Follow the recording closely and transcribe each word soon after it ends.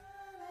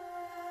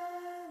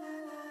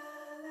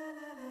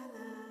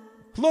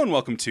Hello and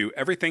welcome to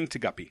Everything to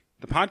Guppy,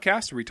 the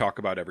podcast where we talk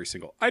about every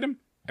single item,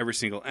 every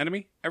single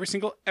enemy, every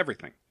single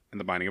everything in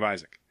the Binding of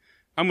Isaac.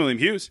 I'm William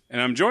Hughes,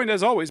 and I'm joined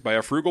as always by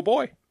a frugal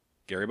boy,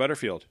 Gary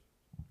Butterfield.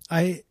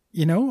 I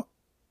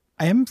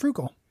am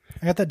frugal.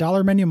 I got that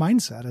dollar menu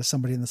mindset, as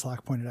somebody in the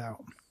Slack pointed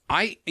out.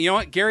 You know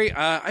what, Gary?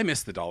 I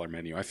miss the dollar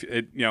menu.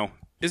 It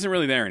isn't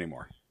really there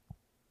anymore.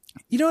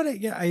 You know what?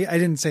 I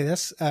didn't say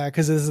this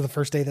because this is the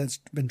first day that's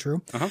been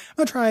true. Uh-huh. I'm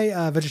gonna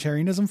try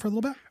vegetarianism for a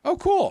little bit. Oh,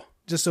 cool.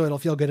 Just so it'll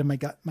feel good in my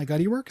gut. My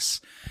gutty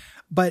works.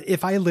 But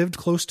if I lived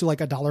close to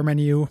like a dollar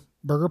menu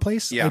burger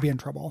place, I'd be in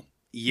trouble.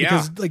 Yeah.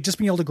 Because like just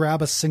being able to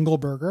grab a single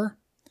burger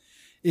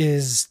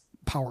is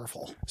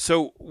powerful.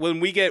 So when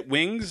we get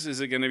wings, is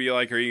it going to be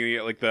like, are you going to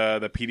get like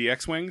the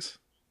PDX wings?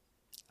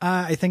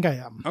 I think I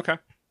am. Okay.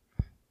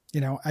 You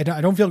know, I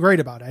don't feel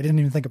great about it. I didn't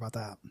even think about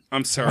that.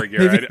 I'm sorry,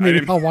 Gary.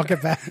 Maybe I'll walk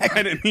it back.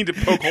 I didn't mean to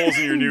poke holes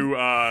in your new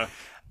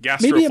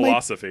gastro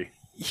philosophy.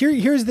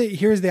 Here's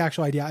the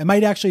actual idea. I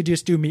might actually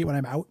just do meat when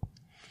I'm out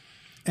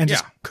and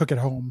just cook at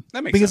home.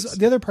 That makes sense. Because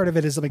the other part of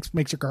it is it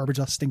makes your garbage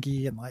less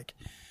stinky and like,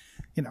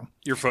 you know,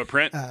 your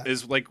footprint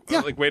is like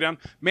way down.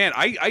 Man,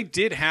 I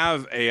did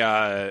have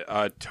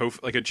a tofu,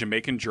 like a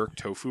Jamaican jerk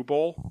tofu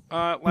bowl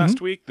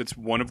last week. That's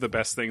one of the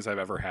best things I've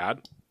ever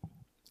had.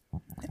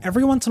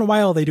 Every once in a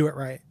while they do it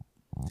right.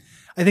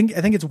 I think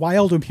it's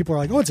wild when people are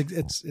like, oh,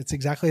 it's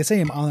exactly the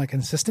same on a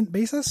consistent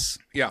basis.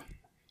 Yeah.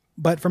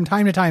 But from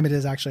time to time, it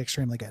is actually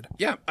extremely good.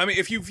 Yeah. I mean,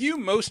 if you view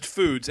most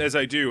foods, as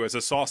I do, as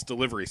a sauce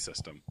delivery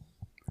system.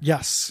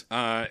 Yes.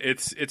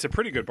 It's a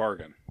pretty good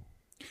bargain.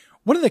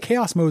 One of the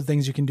chaos mode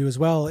things you can do as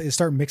well is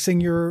start mixing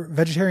your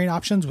vegetarian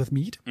options with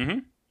meat.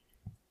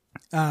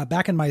 Mm-hmm.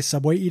 Back in my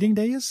Subway eating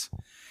days,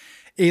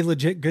 a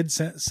legit good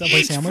Subway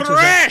Eat sandwich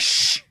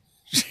fresh!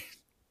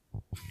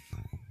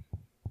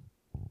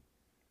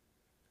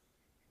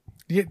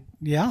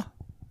 Yeah.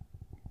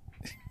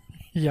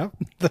 Yep.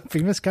 The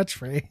famous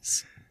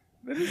catchphrase.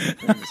 That is a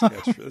famous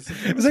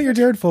catchphrase. Is that your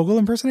Jared Fogle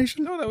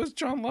impersonation? No, that was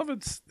John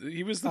Lovitz.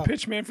 He was the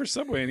pitch man for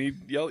Subway, and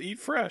he'd yell, "Eat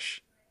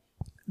fresh."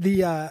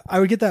 I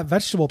would get that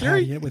vegetable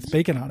patty with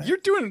bacon on it. You're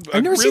doing.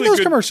 I've never seen those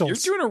commercials.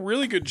 You're doing a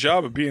really good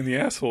job of being the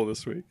asshole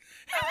this week.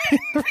 I've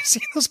never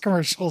seen those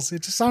commercials.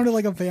 It just sounded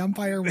like a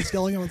vampire was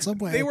yelling on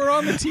Subway. They were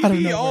on the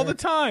TV all the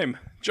time.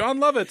 John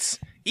Lovitz,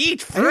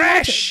 eat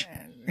fresh.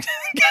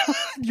 God,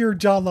 your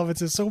John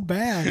Lovitz is so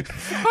bad.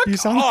 You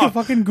sound like a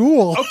fucking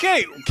ghoul.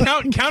 Okay,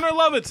 counter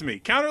Lovitz me.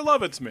 Counter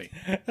Lovitz me.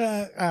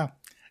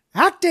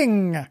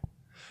 Acting.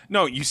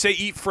 No, you say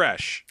eat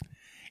fresh.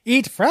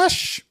 Eat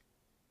fresh.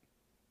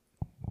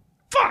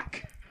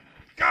 Fuck.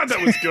 God,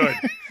 that was good.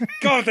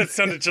 God, that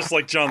sounded just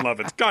like John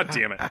Lovitz. God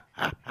damn it.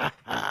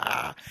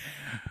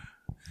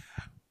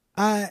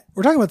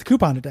 We're talking about the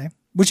coupon today,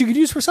 which you could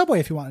use for Subway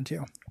if you wanted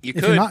to. If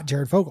you're not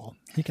Jared Fogle,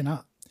 he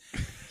cannot.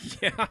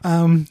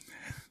 Yeah.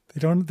 They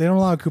don't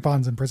allow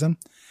coupons in prison.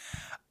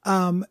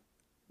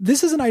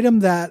 This is an item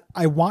that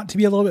I want to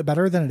be a little bit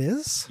better than it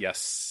is.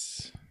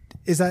 Yes.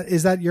 Is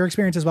that your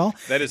experience as well?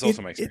 That is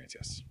also my experience,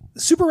 yes.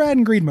 Super rad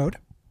in greed mode.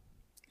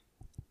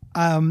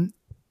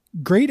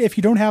 Great if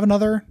you don't have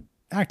another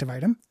active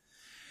item.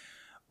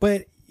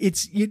 But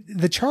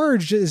the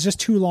charge is just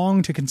too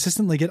long to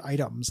consistently get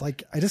items.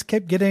 Like I just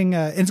kept getting,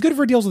 and it's good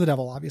for Deals with the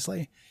Devil,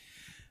 obviously.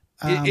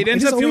 It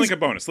ends up feeling like a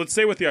bonus. Let's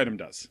say what the item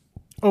does.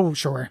 Oh,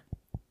 sure.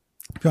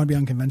 If you want to be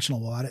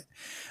unconventional about it.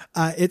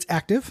 It's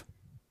active,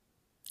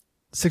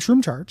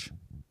 6-room charge,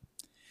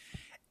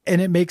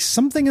 and it makes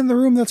something in the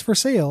room that's for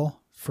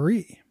sale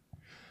free.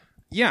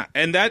 Yeah,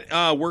 and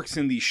that works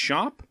in the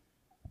shop,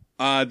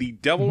 the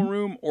Devil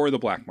Room, or the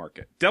black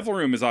market. Devil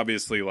Room is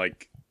obviously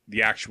like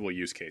the actual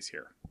use case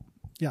here.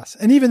 Yes,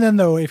 and even then,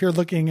 though, if you're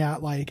looking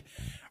at like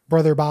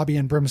Brother Bobby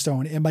and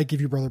Brimstone, it might give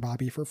you Brother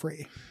Bobby for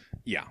free.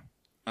 Yeah,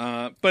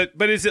 but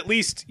it's at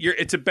least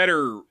it's a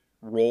better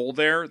roll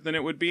there than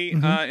it would be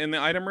in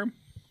the item room.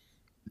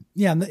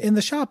 Yeah, in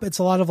the shop, it's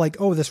a lot of like,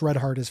 oh, this red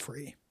heart is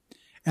free.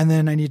 And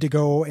then I need to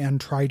go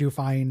and try to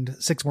find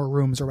 6 more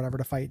rooms or whatever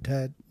to fight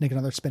to make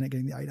another spin at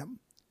getting the item.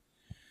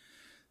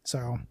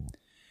 So,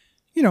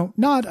 you know,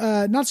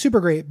 not super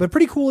great, but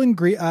pretty cool in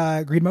greed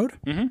mode.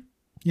 Mm-hmm.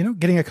 You know,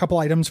 getting a couple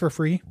items for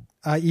free,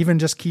 even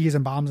just keys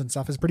and bombs and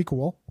stuff is pretty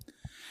cool.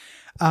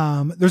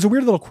 There's a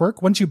weird little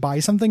quirk. Once you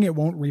buy something, it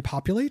won't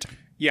repopulate.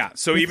 Yeah,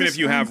 so even if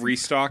you have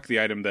restock, the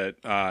item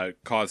that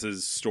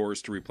causes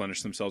stores to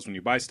replenish themselves when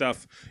you buy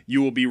stuff, you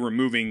will be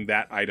removing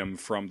that item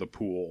from the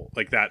pool,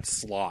 like that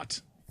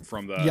slot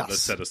from the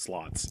set of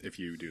slots if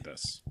you do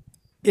this.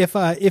 If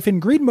in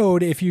greed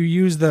mode, if you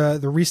use the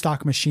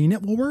restock machine,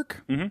 it will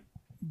work. Mm-hmm.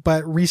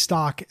 But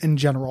restock in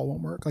general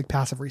won't work, like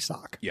passive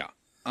restock. Yeah.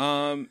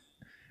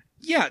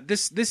 Yeah,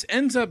 this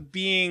ends up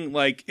being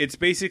like, it's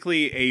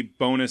basically a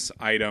bonus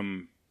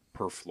item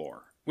per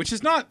floor, which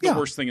is not the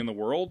worst thing in the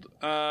world.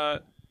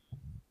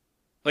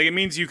 Like it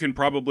means you can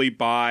probably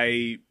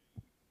buy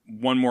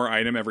one more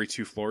item every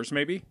 2 floors,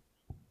 maybe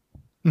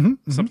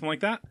something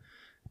like that.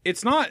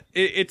 It's not.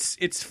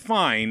 It's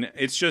fine.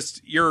 It's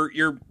just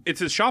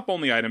it's a shop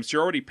only item, so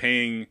you're already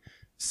paying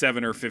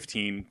 7 or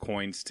 15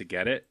 coins to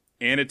get it,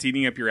 and it's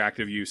eating up your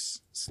active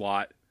use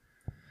slot.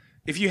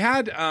 If you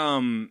have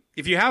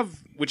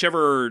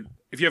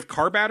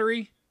car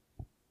battery,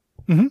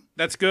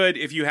 that's good.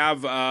 If you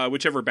have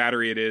whichever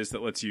battery it is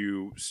that lets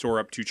you store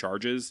up 2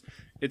 charges,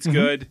 it's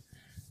good.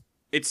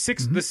 It's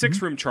 6. The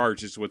 6-room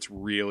charge is what's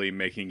really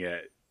making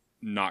it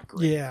not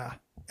great. Yeah.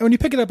 And when you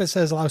pick it up, it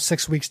says allow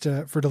 6 weeks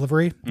for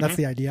delivery. That's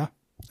the idea,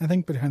 I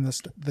think, behind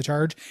the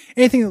charge.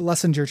 Anything that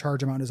lessens your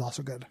charge amount is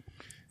also good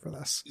for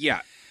this. Yeah.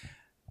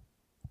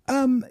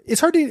 It's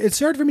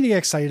hard for me to get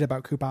excited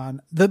about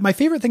Coupon. My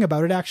favorite thing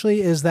about it actually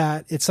is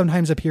that it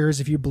sometimes appears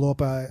if you blow up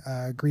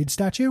a greed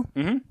statue,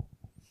 you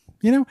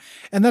know,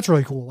 and that's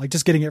really cool. Like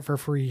just getting it for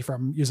free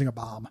from using a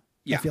bomb.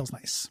 Yeah. It feels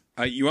nice.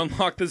 You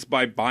unlock this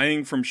by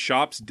buying from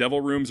shops,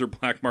 devil rooms, or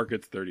black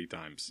markets 30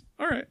 times.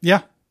 All right.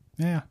 Yeah.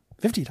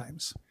 50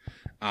 times.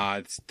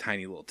 It's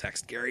tiny little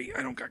text, Gary.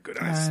 I don't got good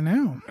eyes. I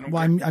know.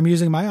 I'm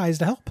using my eyes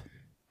to help.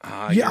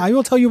 I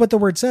will tell you what the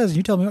word says, and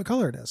you tell me what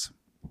color it is.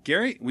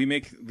 Gary, we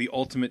make the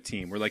ultimate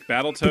team. We're like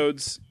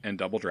Battletoads and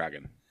Double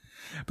Dragon.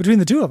 Between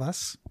the two of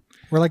us,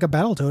 we're like a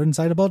Battletoad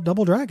inside a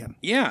Double Dragon.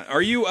 Yeah.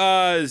 Are you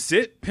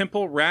Zit,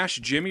 Pimple, Rash,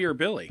 Jimmy, or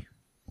Billy?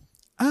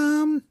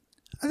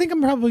 I think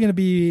I'm probably going to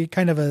be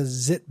kind of a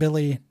Zit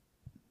Billy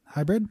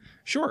hybrid.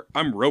 Sure.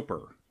 I'm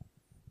Roper.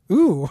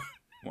 Ooh.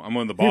 Well, I'm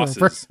one of the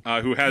bosses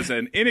who has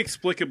an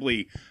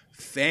inexplicably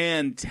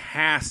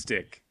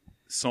fantastic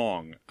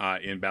song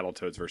in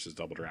Battletoads versus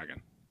Double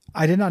Dragon.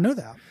 I did not know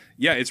that.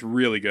 Yeah, it's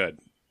really good.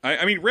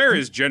 I mean, Rare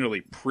is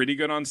generally pretty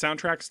good on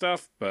soundtrack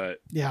stuff, but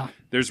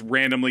there's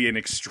randomly an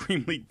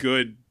extremely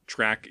good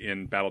track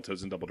in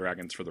Battletoads and Double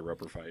Dragons for the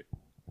Roper fight.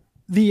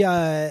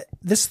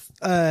 This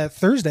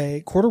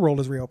Thursday, Quarter World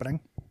is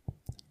reopening,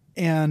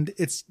 and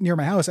it's near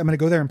my house. I'm going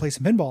to go there and play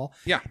some pinball.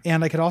 Yeah.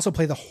 And I could also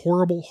play the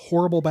horrible,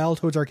 horrible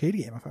Battletoads arcade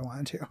game if I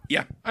wanted to.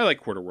 Yeah, I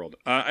like Quarter World.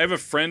 I have a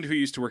friend who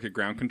used to work at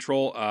Ground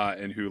Control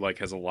and who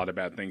has a lot of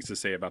bad things to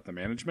say about the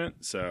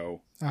management.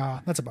 So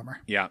that's a bummer.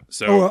 Yeah.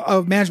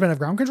 So management of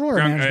Ground Control or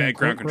management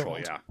Ground Control,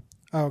 yeah.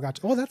 Oh,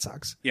 gotcha. Oh, that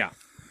sucks. Yeah.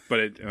 But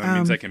it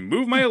means I can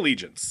move my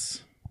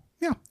allegiance.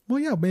 Yeah. Well,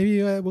 yeah,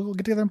 maybe we'll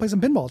get together and play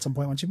some pinball at some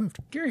point once you moved.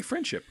 Gary,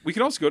 friendship. We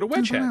could also go to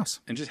Wedgehead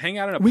and just hang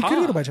out in a pod. We could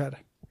go to Wedgehead.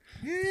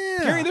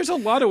 Yeah. Gary, there's a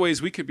lot of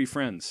ways we could be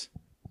friends.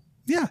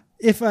 Yeah.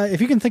 If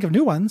you can think of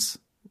new ones,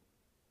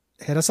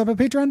 hit us up at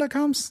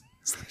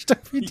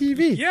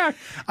patreon.com/WTV. Yeah.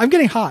 I'm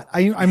getting hot.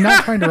 I'm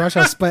not trying to rush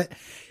us, but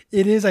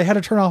it is. I had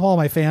to turn off all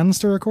my fans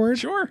to record.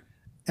 Sure.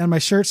 And my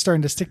shirt's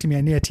starting to stick to me.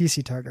 I need a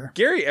TC tugger.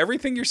 Gary,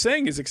 everything you're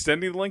saying is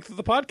extending the length of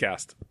the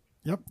podcast.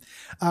 Yep.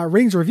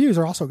 Ratings reviews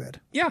are also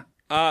good. Yeah.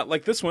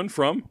 Like this one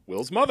from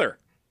Will's mother.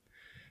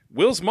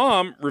 Will's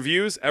mom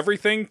reviews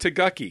everything to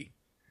Gucky.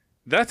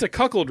 That's a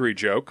cuckoldry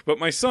joke, but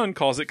my son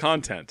calls it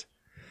content.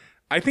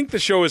 I think the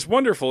show is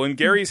wonderful, and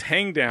Gary's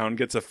Hangdown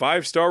gets a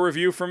 5-star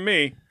review from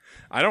me.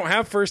 I don't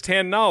have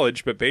first-hand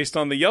knowledge, but based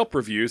on the Yelp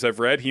reviews I've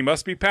read, he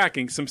must be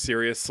packing some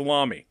serious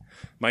salami.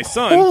 My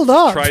son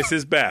tries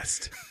his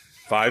best.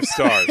 5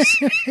 stars.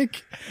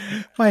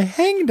 My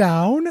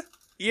Hangdown?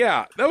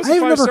 Yeah, that was a 5-star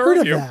review. I've never heard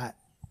of that.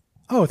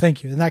 Oh,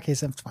 thank you. In that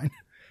case, that's fine.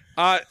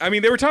 I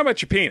mean, they were talking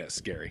about your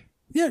penis, Gary.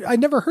 Yeah, I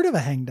never heard of a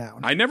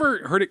hangdown. I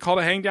never heard it called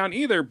a hangdown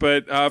either,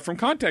 but from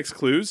context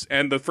clues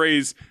and the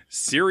phrase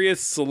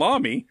serious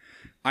salami,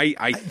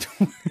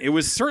 it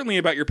was certainly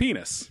about your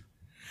penis.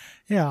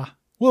 Yeah.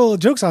 Well,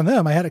 joke's on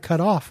them. I had it cut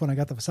off when I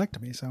got the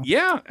vasectomy. So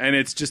yeah, and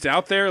it's just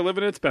out there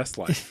living its best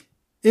life.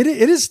 It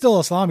is still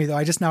a salami, though.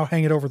 I just now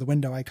hang it over the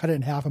window. I cut it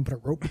in half and put a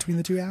rope between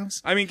the two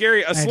halves. I mean,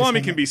 Gary, a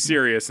salami can be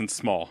serious and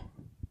small.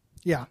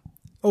 Yeah.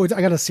 Oh,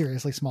 I got a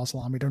seriously small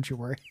salami. Don't you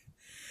worry.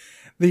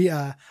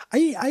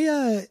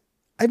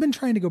 I've been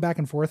trying to go back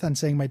and forth on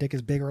saying my dick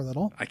is big or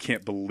little. I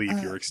can't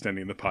believe you're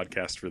extending the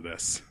podcast for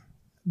this.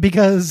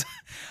 Because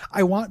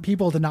I want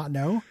people to not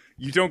know.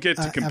 You don't get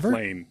to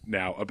complain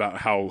now about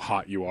how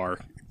hot you are.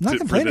 Not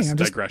complaining. For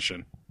this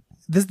digression.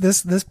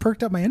 This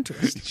perked up my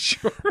interest.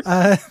 Sure.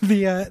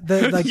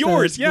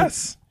 Yours,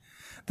 yes.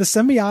 The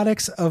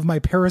semiotics of my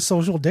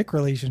parasocial dick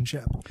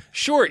relationship.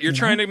 Sure, you're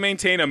trying to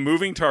maintain a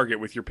moving target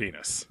with your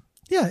penis.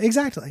 Yeah,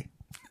 exactly.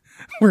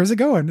 Where's it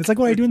going? It's like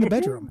what I do in the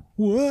bedroom.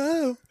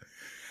 Whoa.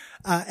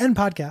 End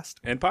podcast.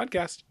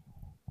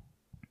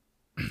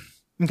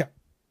 Okay. I'm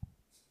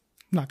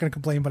not going to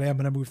complain, but I am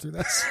going to move through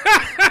this.